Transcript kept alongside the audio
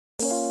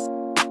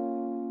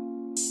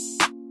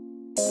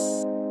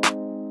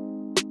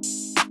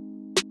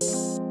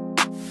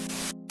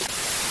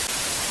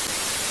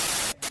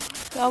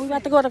So we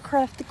about to go to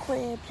Crafty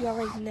Crabs. You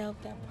already know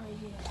that part,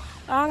 yeah.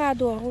 I gotta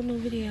do a whole new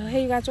video.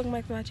 Hey, you guys, welcome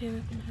back to my channel.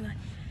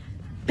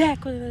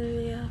 Back with another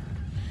video.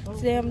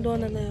 Today I'm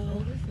doing a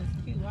little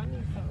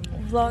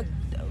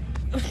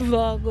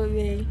vlog with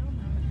me.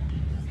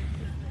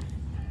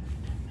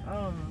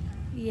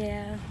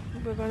 Yeah,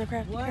 we're going to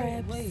Crafty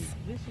Crabs. Wait,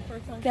 this your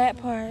first time? That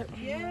part.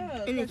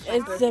 Yeah. And it's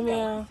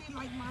Zamira.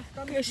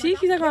 She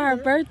keeps talking about her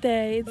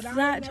birthday. It's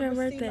not your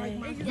birthday.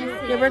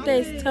 Your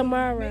birthday is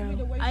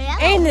tomorrow.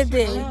 Ain't it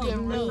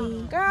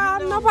then?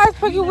 Girl, nobody's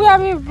pranking. We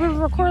haven't been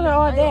recording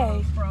all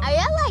day. Are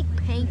y'all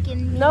like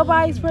pranking me?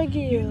 Nobody's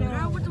pranking you.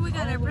 Girl, what do we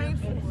got to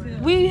prank for?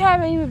 We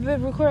haven't even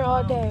been recording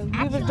all day.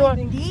 We was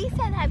doing. He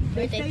said happy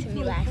birthday to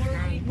me last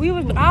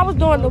night. I was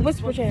doing the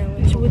whisper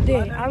challenge with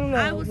Dick. I don't know.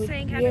 I was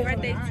saying happy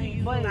birthday to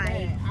you. But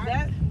Like,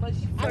 that, but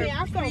I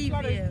I saw preview.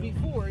 Flutters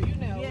before, you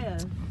know. Yeah.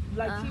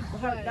 Like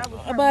that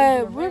was her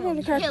But we're going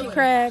to Crafty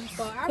Crabs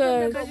because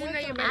you know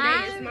your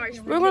birthday is March.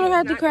 we're going to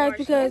Crafty Crabs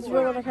because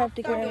we're going to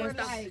Crafty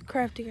Crabs.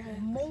 Crafty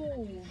Crabs.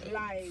 move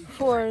like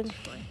For.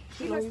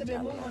 he must have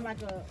been moving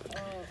like a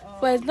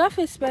But it's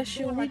nothing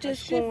special. We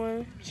just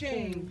going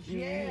change.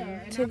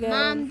 Yeah. to go.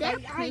 Mom, they're I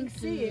didn't pranking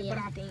see it, me, but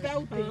I I think.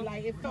 felt it.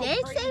 Like it felt They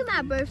say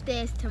my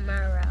birthday is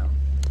tomorrow.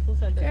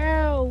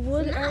 Girl,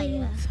 what are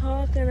you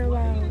talking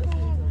about?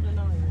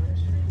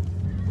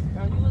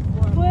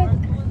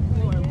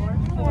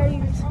 What are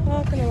you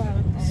talking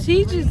about?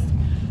 She just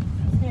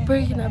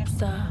breaking up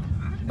stuff.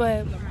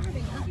 But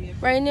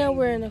right now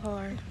we're in the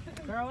car.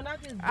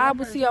 I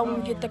will see y'all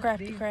when we get the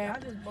Crafty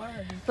Crab.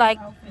 Like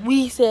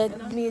we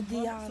said, me and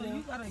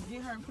Deanna.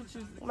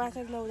 My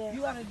cousin know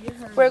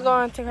that. We're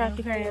going to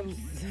Crafty Crabs.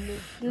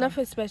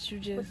 Nothing special,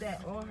 just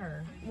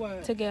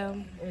to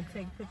go. And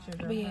take pictures of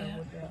But yeah, her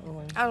with that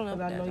on. I don't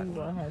know. I know you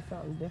gonna have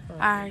something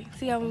different. Alright,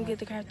 see y'all when we get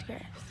the Crafty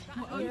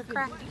Crabs.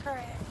 Crafty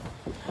Crab.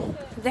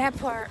 That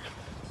part.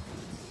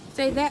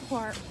 Say that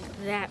part.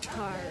 That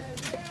part.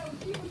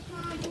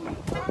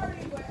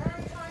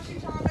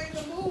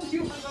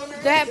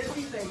 That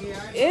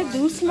it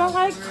do smell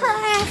like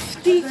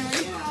crafty.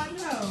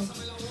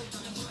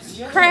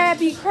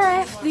 Crabby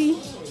crafty.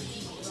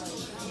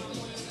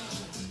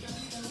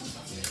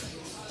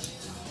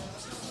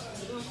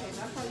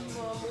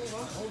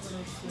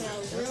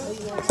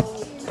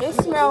 It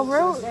smell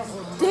real.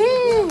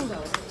 Dang.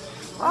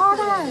 All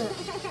that.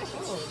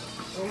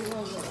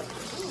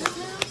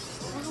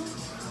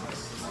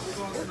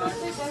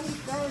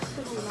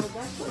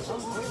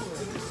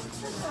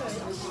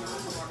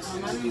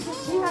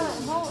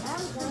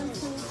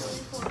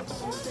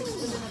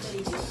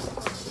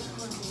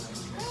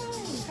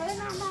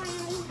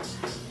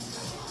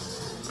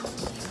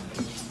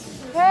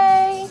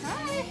 Hey.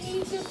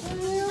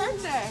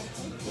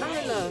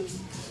 Nana,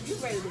 you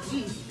ready to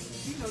eat?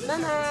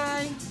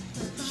 Nana,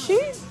 She.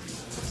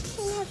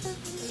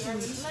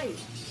 late.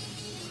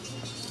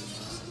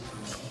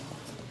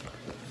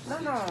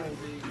 Nana.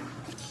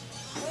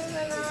 Hey,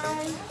 Nana.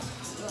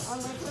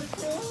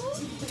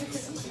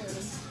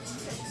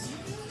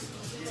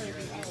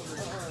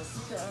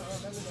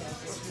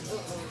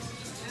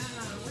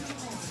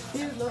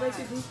 Kids know they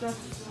can do stuff.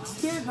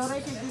 Kids know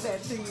they can do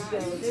that to you, though.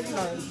 They be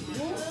like,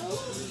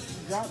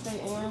 drop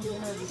their arms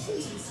and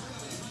everything.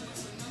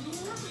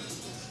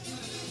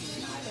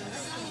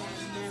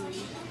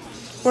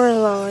 We're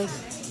alive.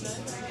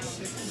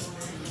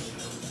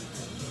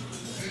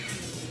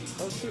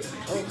 Oh,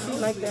 she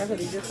like that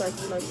hoodie just like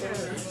you like that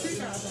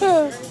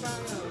hoodie.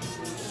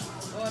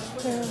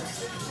 Yeah.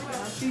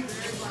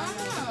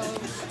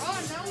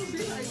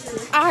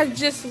 I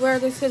just wear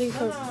this hoodie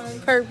for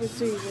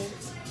purpose reason.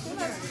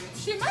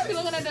 She might be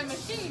looking at that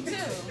machine too.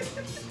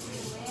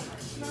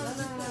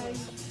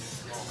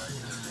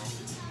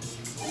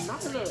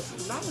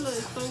 Nala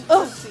is so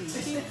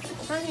fussy.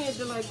 Her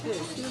hands are like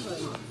this. She's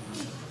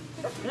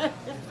like,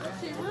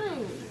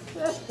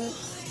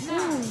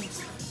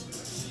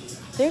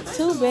 Thick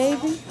too,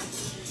 baby.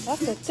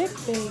 That's a thick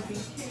baby.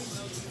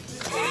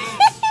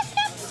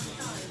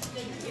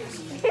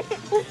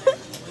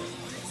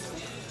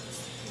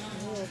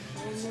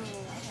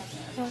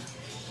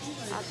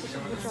 I took a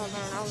picture of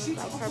her and I was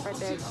like, her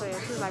birthday at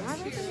 12. She was like, my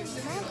birthday is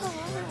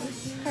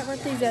Her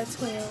birthday's at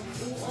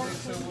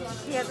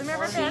 12. Yeah,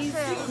 remember that?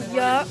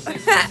 Yup.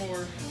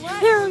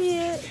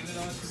 Period.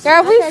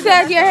 Girl, we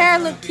said your hair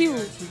look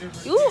cute.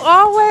 You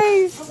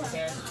always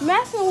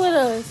messing with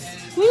us.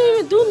 We didn't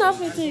even do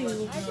nothing to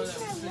you.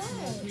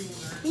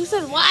 You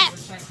said what?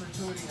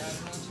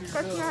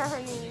 Because she heard her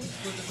name.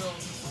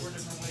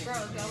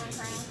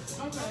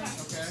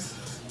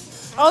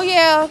 Oh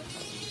yeah.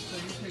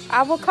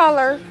 I will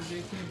color.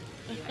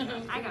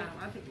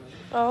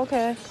 Oh,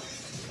 okay.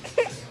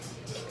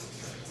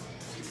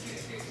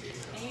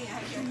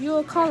 You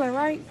a color,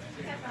 right?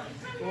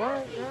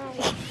 what,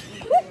 girl?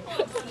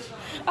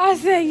 I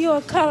said you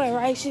a color,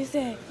 right? She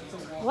said,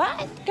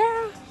 what,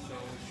 girl?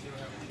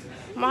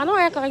 Ma, don't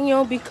act like you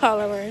don't be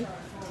coloring.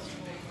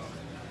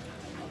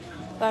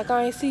 Like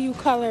I ain't see you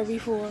color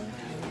before.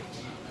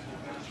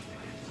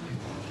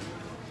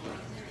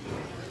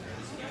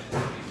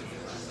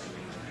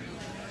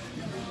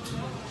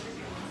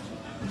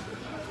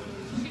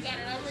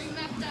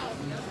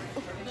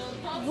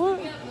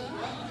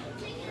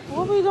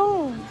 we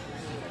doing?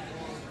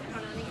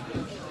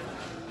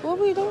 What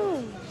we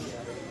doing?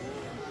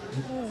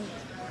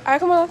 Alright,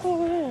 come on, let's go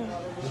over here.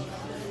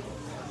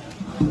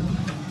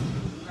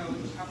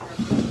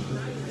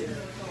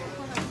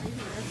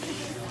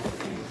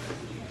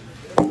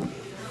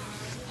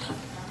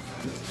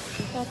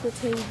 At the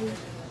table.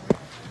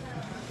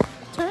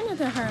 Turn it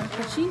to her,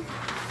 cause she. You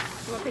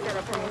want to pick that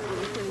up for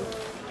me, please?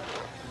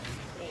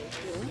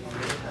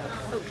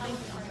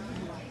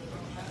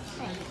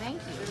 Thank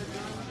you.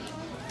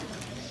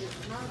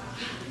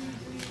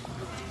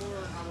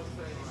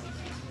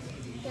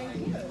 Thank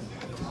you.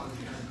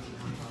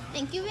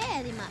 Thank you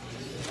very much.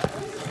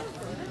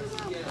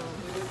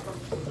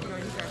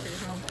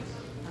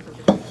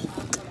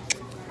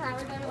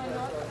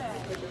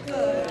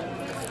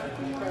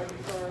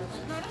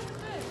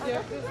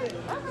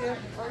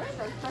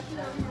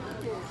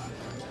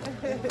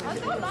 I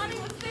thought Lonnie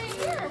was staying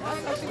here.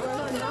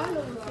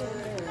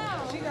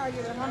 She gotta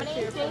get a home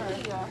care for her.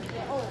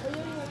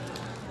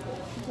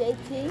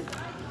 JT.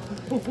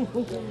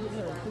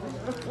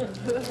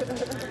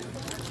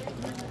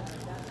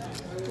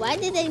 Why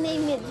did they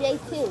name it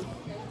J2?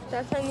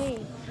 That's her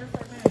knee.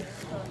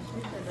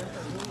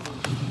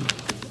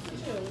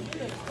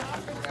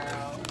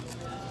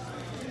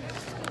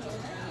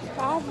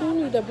 I do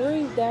need to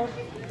breathe though.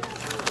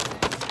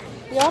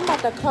 Yeah, I'm about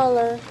to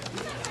color.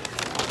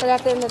 But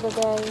at the end of the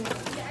day,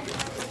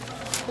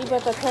 we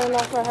about to turn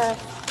off for her.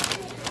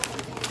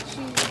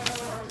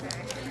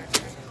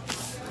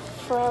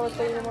 Forever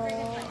thing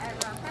tomorrow.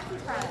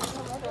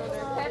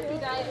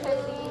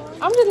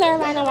 I'm just letting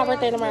everybody know my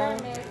birthday tomorrow.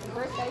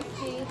 Birthday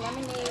tea,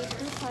 lemonade,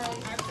 fruit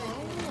punch.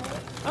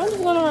 I'm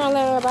just going around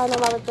letting everybody know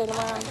my birthday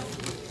tomorrow.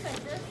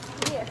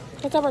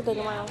 It's her birthday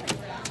tomorrow.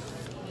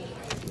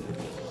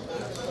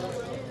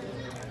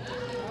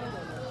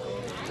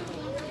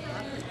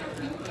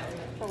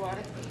 For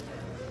water.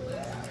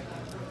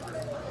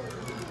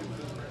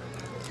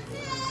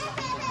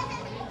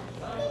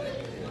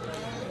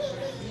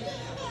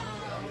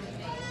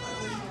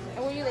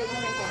 And what you like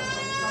drinking?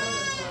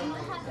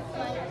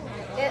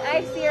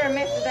 Iced tea or a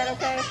mist, is that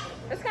okay?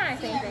 It's kind of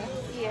the same thing.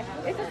 Yeah,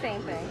 it's the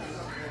same thing.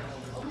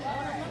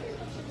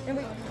 And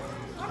we,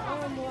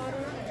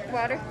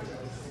 water?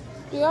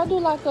 Do y'all do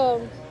like a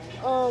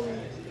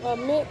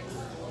mix?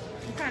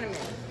 What kind of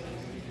mix?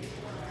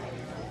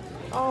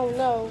 I don't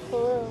know,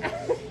 for real.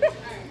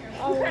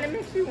 What kind of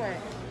mix you want?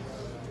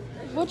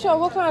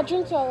 What kind of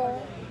drinks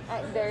y'all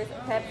got? There's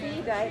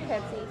Pepsi, Diet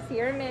Pepsi,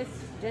 Sierra Mist,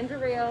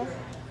 ginger ale,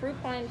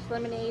 fruit punch,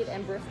 lemonade,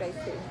 and brisk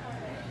iced tea.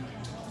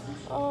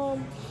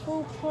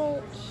 Fruit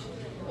punch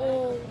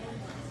and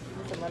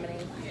Some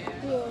lemonade.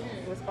 yeah.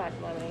 With splash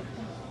lemonade.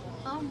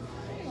 Also,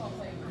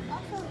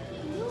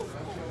 you,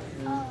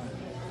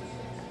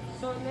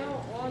 So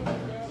now all you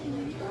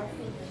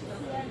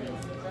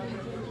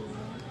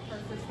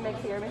Make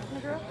Sierra Mist,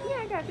 girl? Yeah,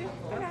 I got you.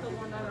 I got you.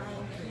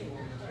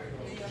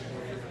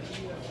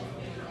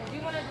 Do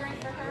you want a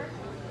drink for her?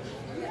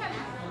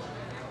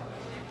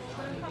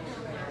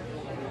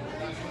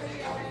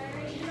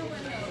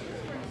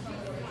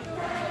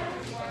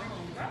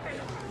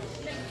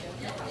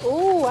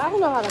 Ooh, I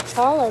don't know how to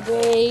color,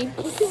 babe.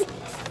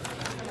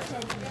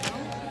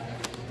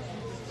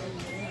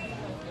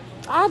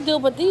 I do,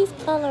 but these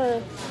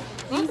colors,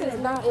 these is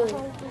not it.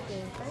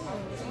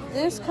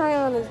 This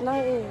crayon is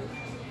not it.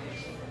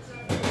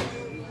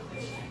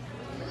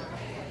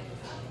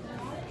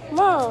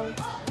 Mom.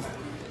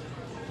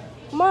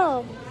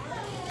 Mom.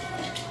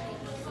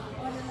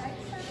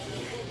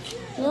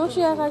 You know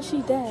she act like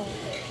she dead.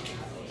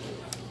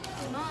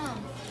 Mom.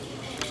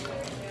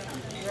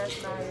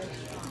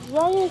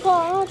 Why you didn't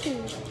call Auntie?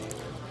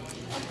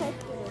 Okay.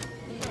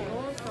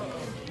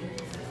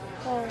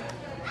 Oh.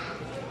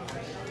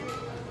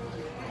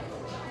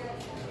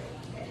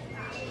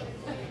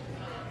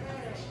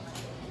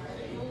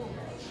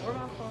 Where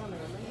my phone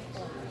at? Let me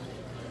call.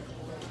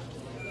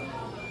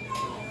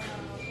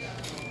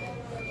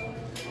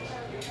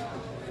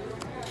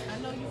 I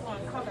know you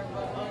want color,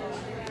 but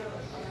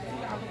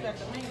I looked at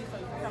the menu, so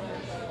you tell me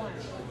what you want.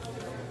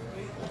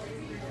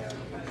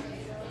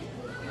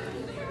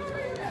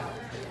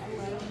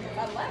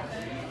 That's what I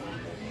said.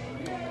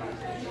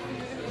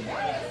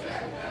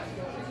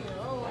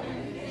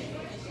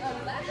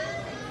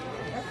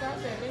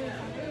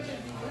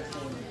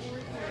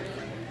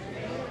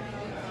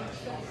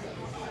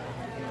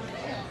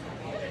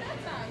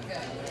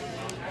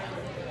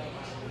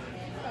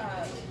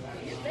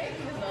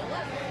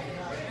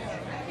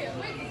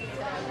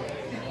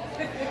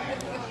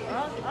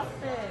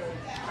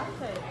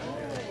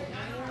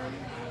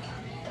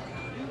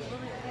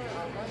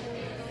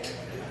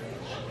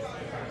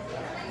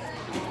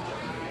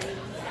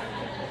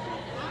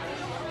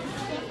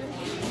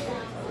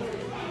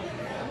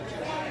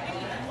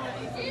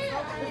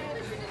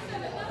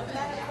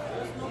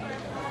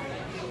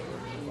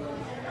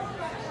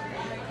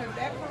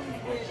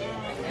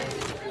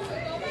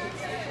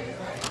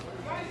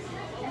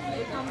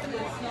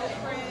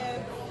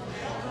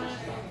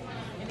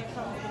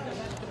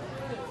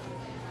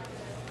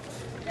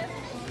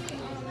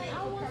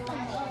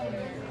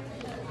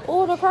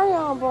 the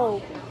crayon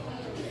broke.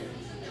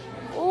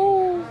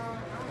 Ooh.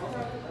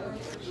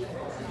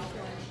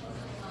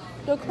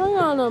 The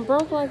crayon done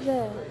broke like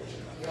that.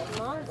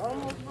 Mine's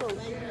almost broke.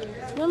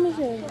 Let me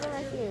see. Put it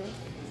right here.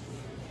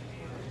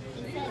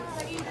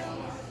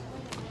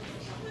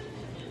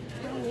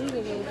 I need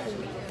it,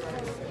 too.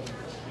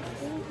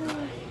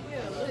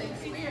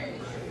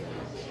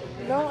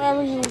 Don't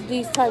ever use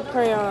these type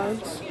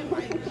crayons.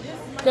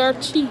 They're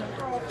cheap.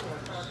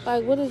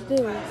 Like, what is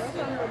this?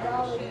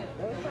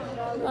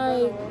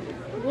 Like,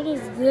 what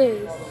is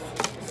this?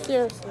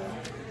 Seriously.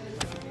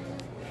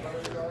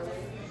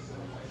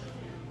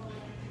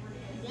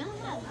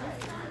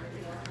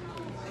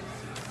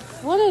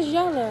 What is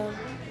yellow?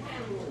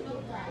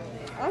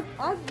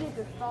 I did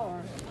the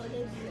star.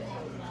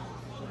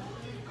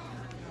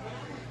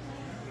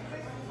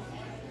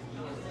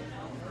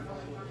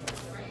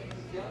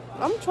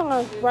 I'm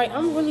trying to write.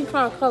 I'm really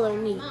trying to color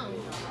neat,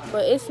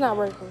 but it's not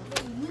working.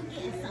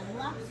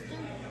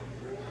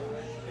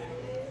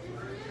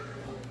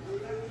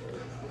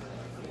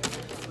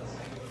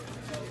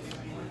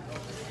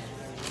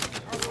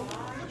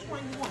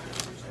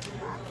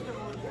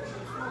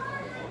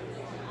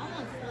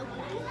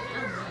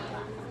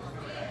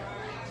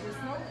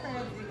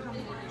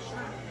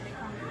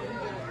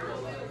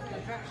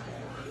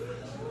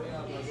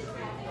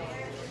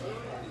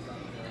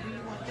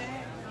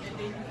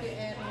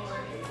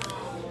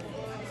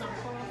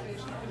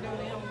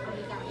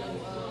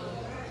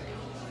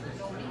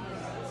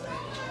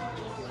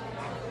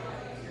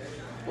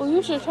 Well,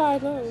 you should try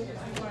those.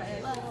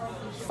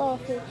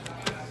 Crawfish.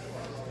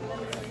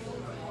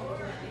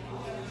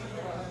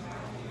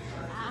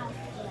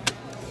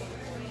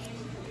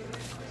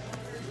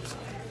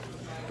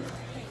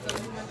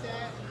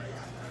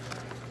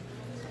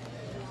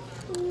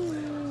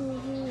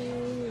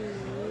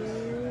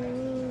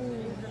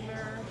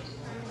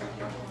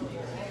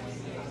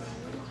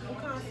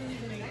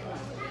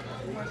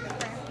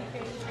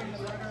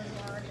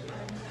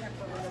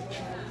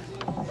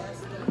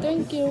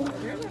 Thank you.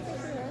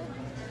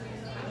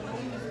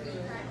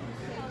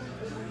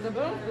 The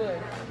bone's good.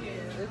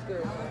 It's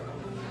good.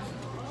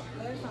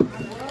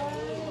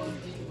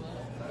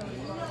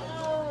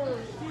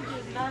 She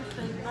did not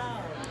say no.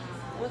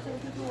 What's in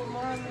people with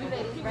mom? You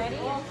ladies ready?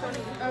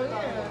 Oh,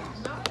 yeah.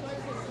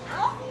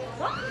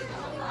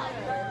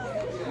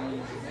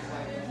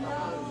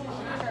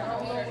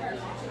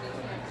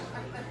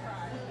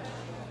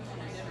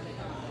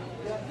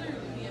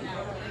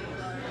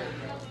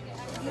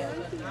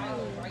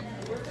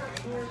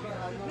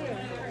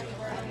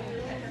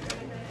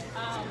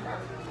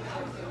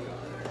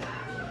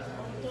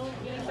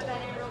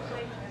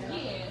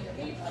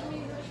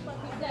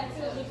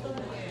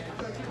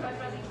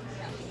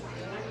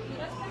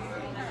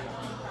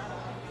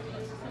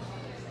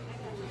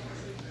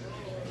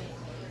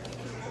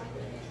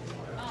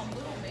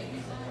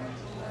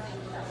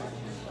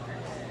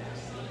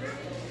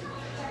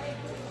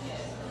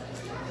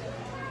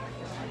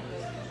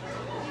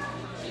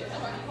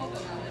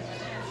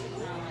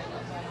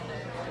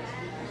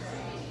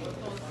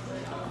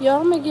 Yo,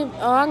 I'm gonna get.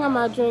 Oh, I got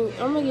my drink.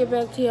 I'm gonna get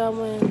back to y'all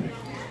when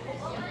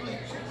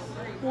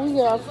we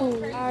get our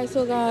food. Alright,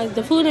 so guys,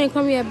 the food ain't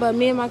come yet, but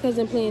me and my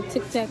cousin playing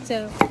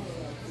tic-tac-toe.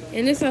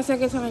 And this is our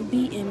second time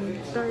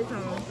beating. Third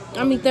time.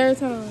 I mean, third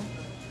time.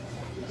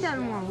 Tell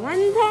them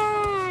one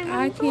time.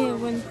 I can't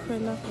win for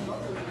nothing.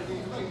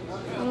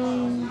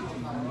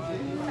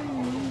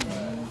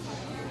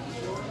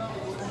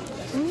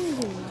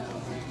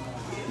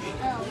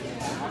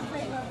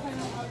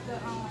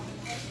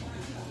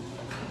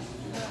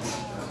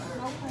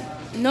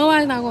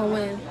 Nobody's not gonna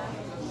win.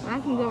 I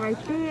can go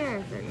right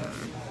there.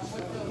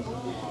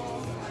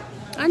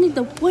 I need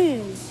to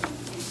win.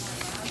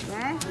 That's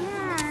right.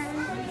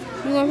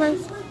 You go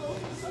first?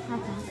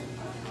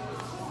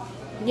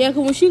 Yeah,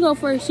 because when she go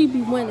first, she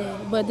be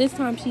winning. But this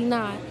time she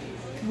not.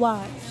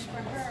 Watch.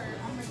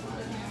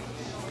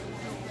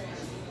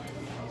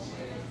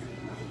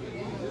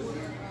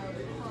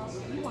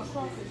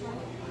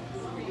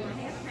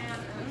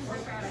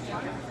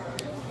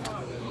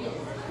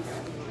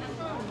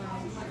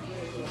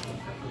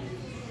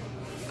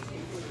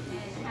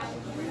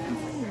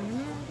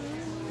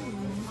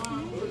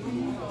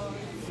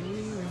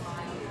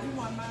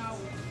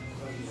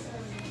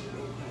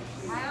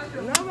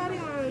 Nobody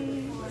won.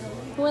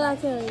 What I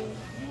tell you?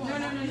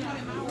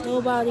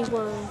 Nobody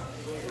won.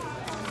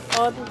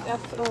 All the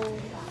after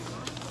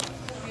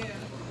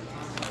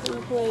we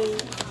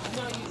played.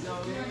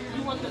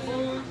 You want the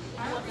boom?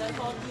 You want that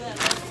salt you had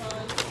last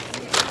time?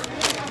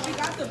 She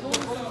got the boom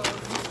sauce,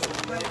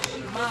 but she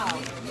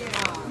mild.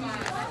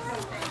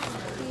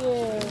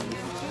 Yeah.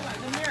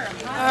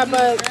 Alright,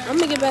 but I'm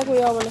gonna get back with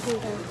y'all when the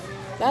food comes.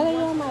 That ain't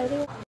y'all my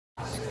idea.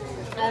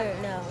 I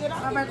don't know.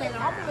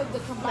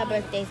 My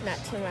birthday's not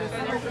tomorrow.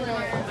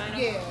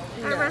 Yeah.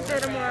 No. Her birthday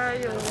tomorrow,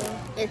 yo.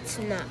 It's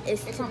not.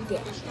 It's today. No, it's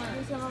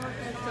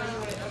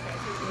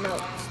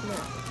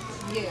not.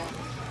 Yeah.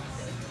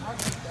 I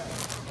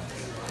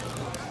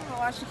don't know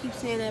why she keeps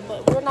saying that, but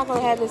we're not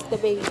gonna have this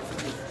debate.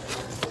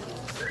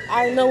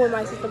 I know when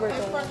my sister's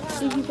birthday is.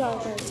 She keeps on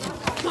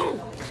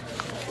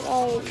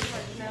like,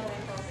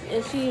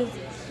 and she's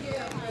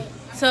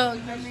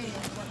so.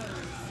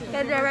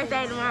 It's your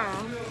birthday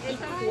tomorrow. Be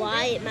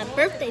quiet. My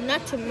birthday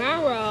not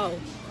tomorrow.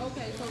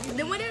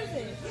 Then what is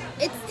it?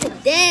 It's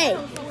today.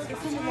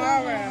 It's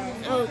tomorrow.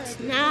 Oh, it's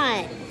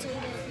not.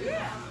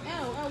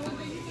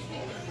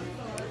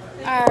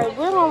 Alright,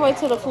 we're gonna wait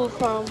till the food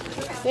comes.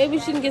 Maybe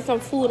she can get some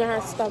food in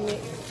her stomach.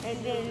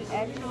 And then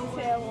after you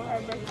tell when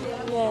her birthday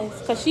is. Yes,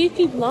 because she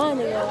keeps lying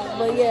to y'all.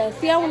 But yeah,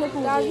 see how when the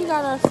food guys, we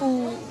got our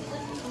food.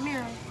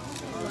 Mirror.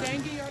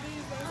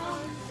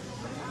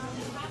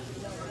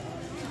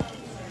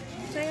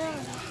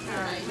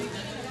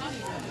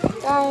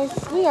 Guys,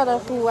 we got our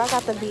food. I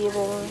got the bib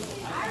on.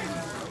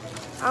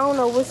 I don't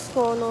know what's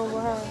going on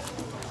with her.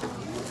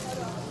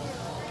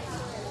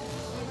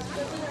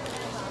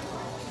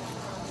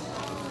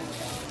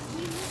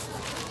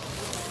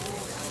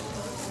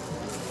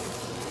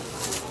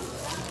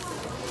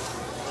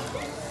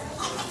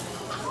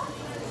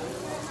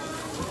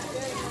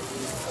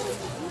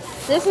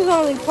 This is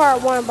only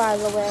part 1, by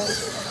the way,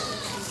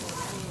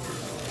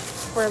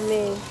 for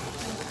me.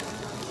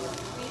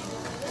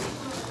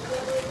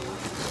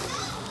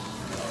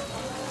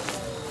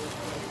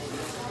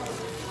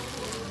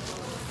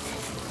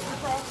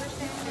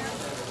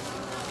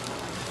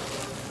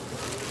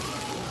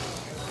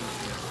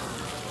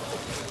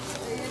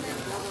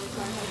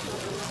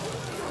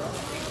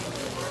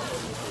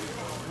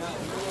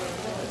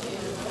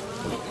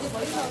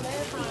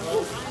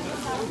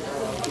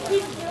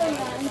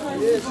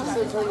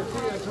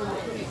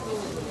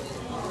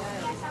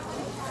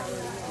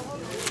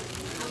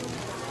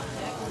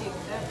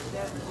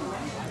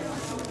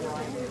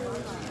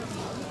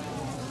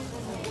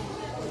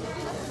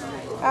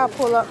 I'll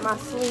pull up my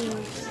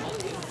sleeves.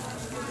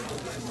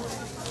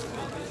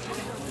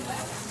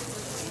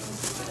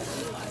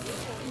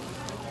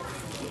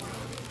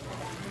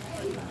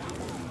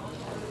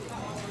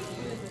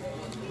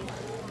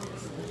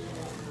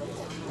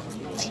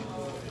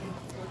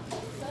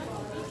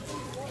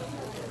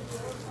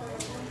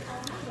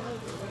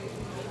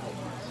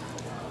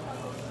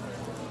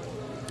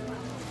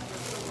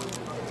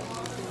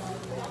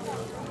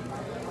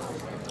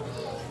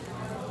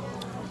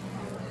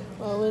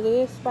 Oh, it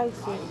is spicy.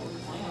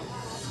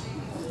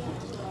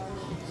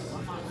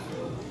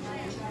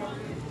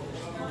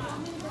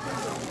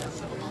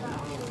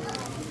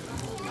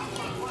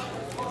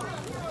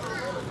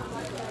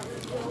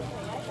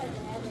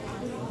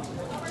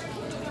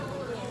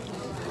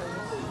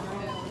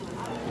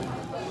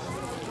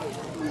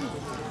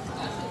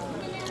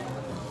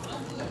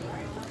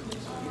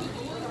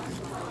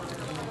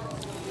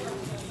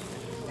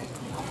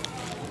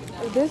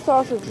 This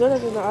sauce is better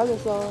than the other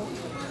sauce.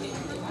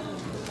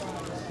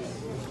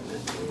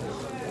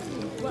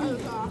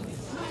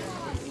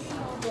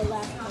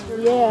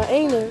 Yeah,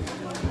 ain't it?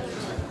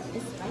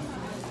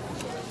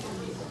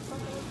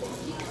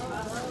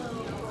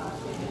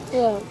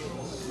 Yeah.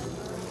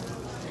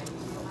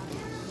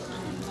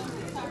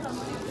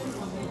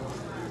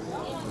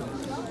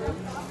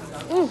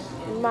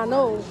 My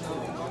nose.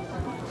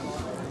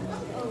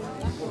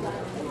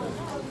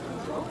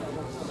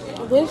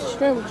 This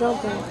shrimp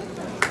jumping.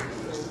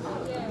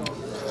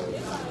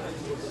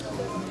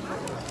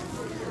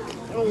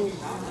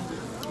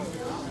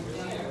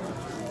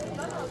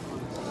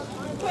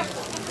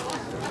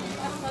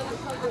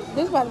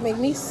 This about to make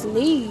me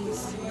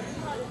sneeze.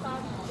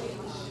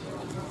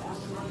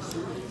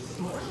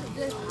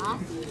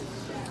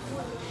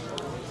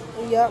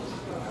 Yep.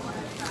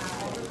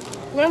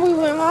 Remember we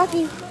went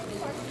hockey?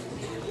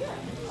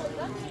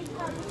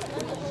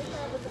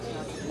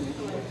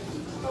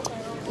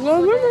 You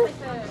remember?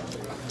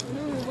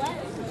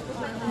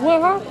 We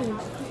went hockey.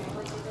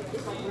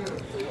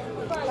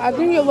 I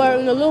think it was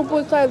in the little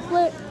boy type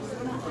flip.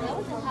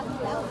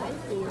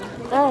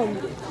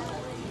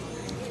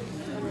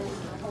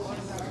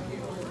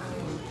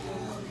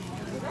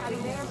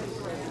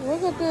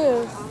 Look at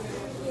this.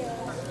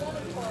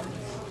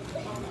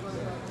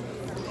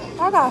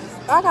 I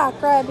got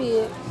crab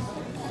head.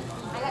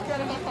 I got your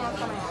other hand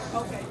coming out.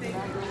 Okay, thank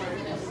you.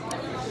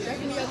 Give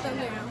me your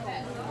thumbnail.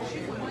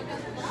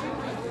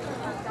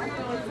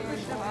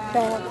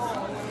 Bags.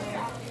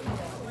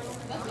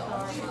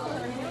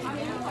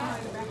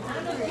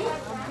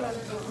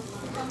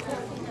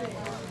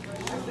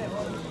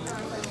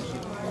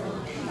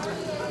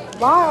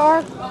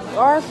 Why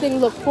our thing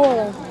look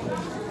full?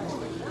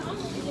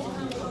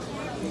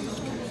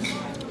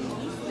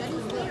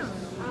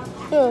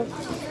 Yeah.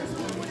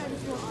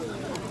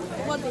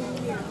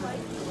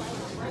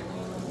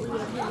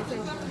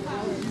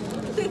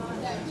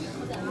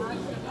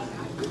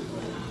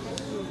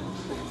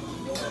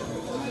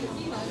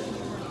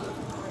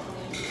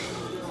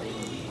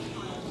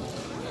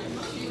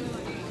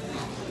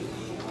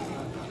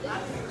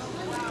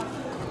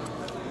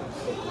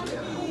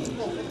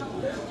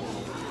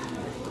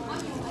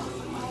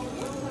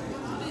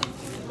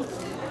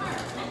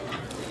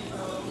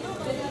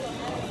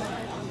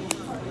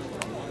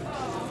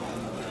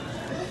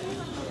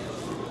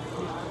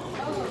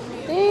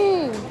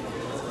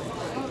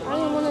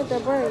 the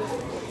break.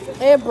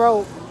 It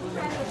broke.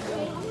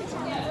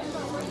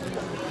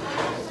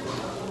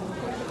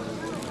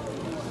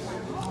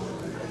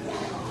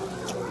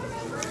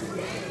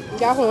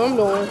 That's what I'm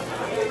doing.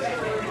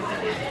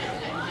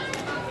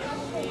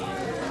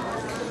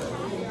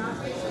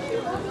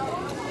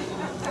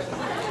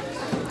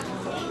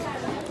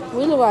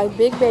 We look like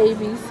big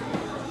babies.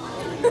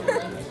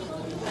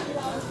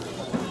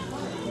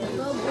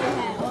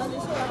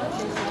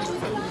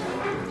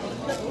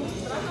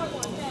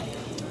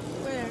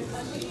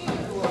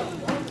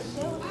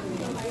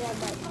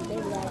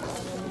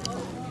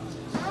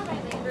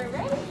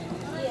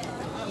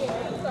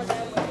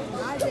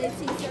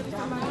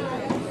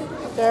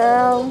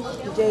 Girl,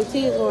 JT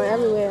is going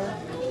everywhere.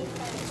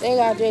 They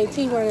got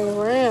JT running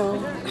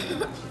around.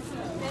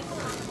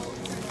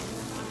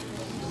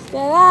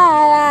 That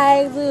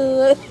I like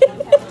to.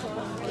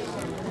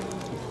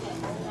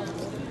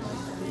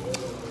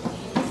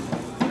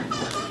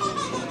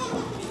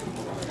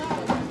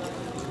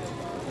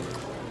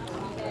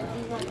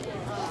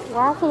 Well,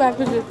 I feel like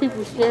there's just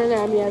people staring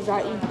at me as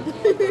I eat.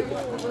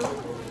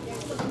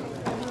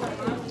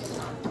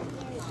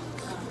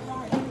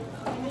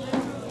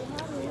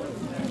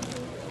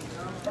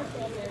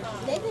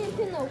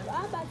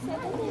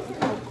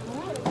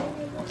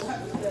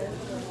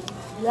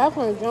 Y'all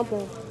gonna jump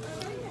in.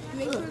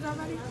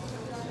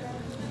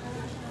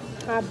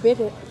 I bit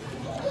it.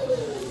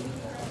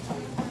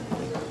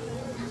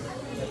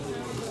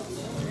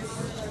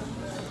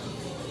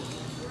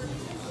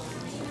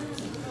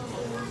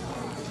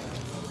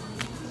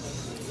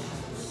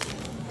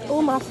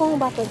 Oh, my phone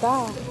about to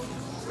die.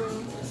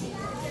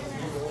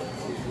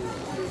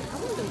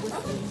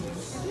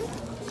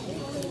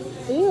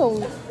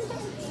 Ew.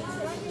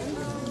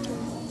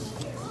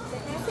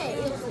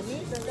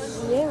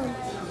 Yeah.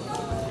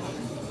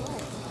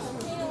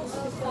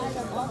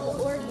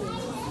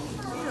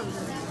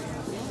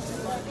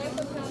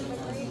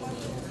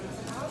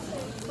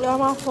 Yeah,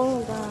 my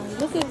phone died.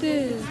 Look at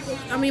this.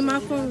 I mean, my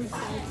phone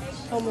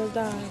almost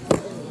died.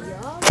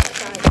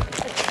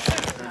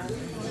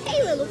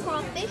 Hey, little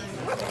crawfish.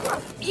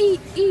 Eat,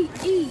 eat,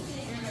 eat.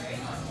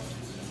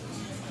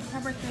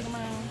 Her birthday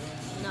tomorrow.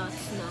 No,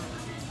 it's not.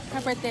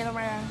 Her birthday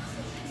tomorrow.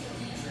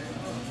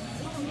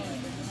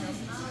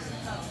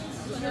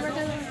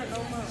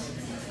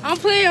 I'm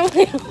playing with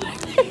him.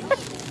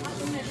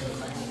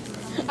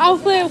 I'm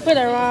playing with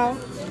her, Mom.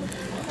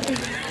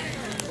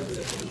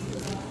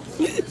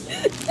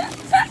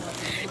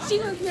 She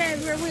was playing,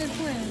 we were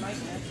playing.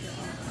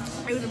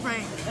 It was a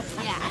prank.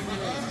 Yeah.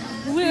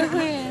 We were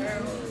playing.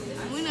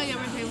 We know your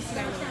birthday was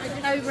today.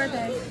 Happy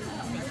birthday.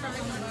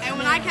 And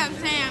when I kept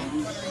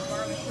saying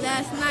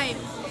last night,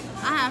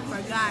 I had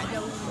forgot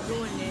that we were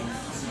doing this.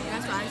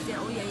 That's why I said,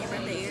 oh yeah, your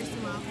birthday is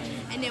tomorrow.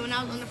 And then when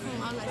I was on the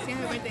phone, I was like, say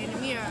her birthday in the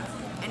mirror.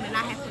 And then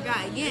I had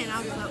forgot again. I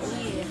was like, oh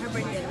yeah, her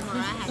birthday tomorrow.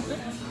 I had to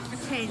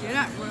change it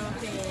up real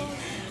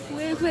fast.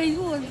 We were playing,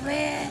 you was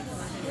mad.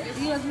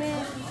 You was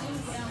mad.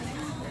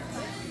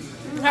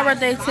 Her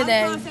birthday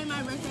today. I was going to say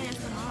my birthday is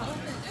tomorrow.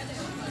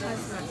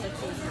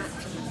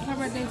 Her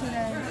birthday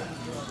today.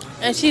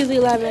 And she's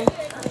 11.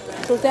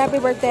 So happy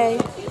birthday.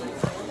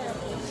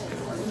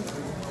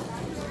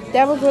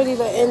 That was really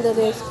the end of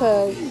this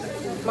because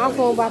my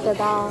phone about to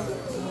die.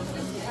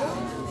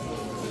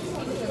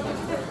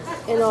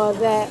 And all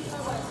that.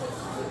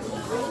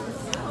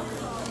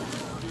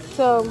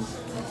 So,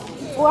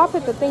 well, I'll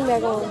put the thing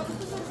back on.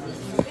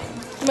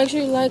 Make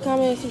sure you like,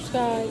 comment, and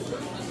subscribe.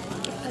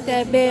 Hit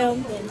that bell.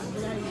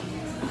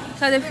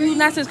 Because if you're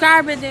not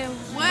subscribing, then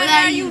What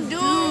are you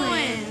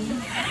doing?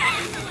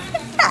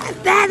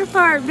 that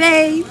part,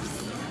 babe.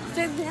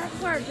 That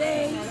part,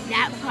 babe.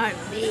 That part,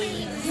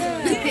 babe.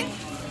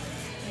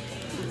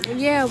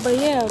 Yeah, but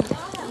yeah.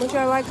 Make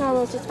sure you like,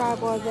 comment,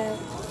 subscribe, all that.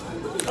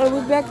 And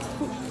we'll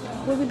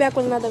be back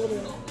with another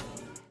video.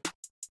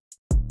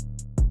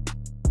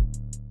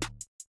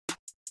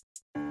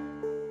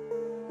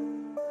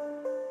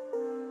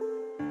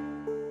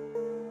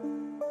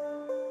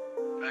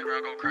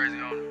 Background go crazy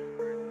on it.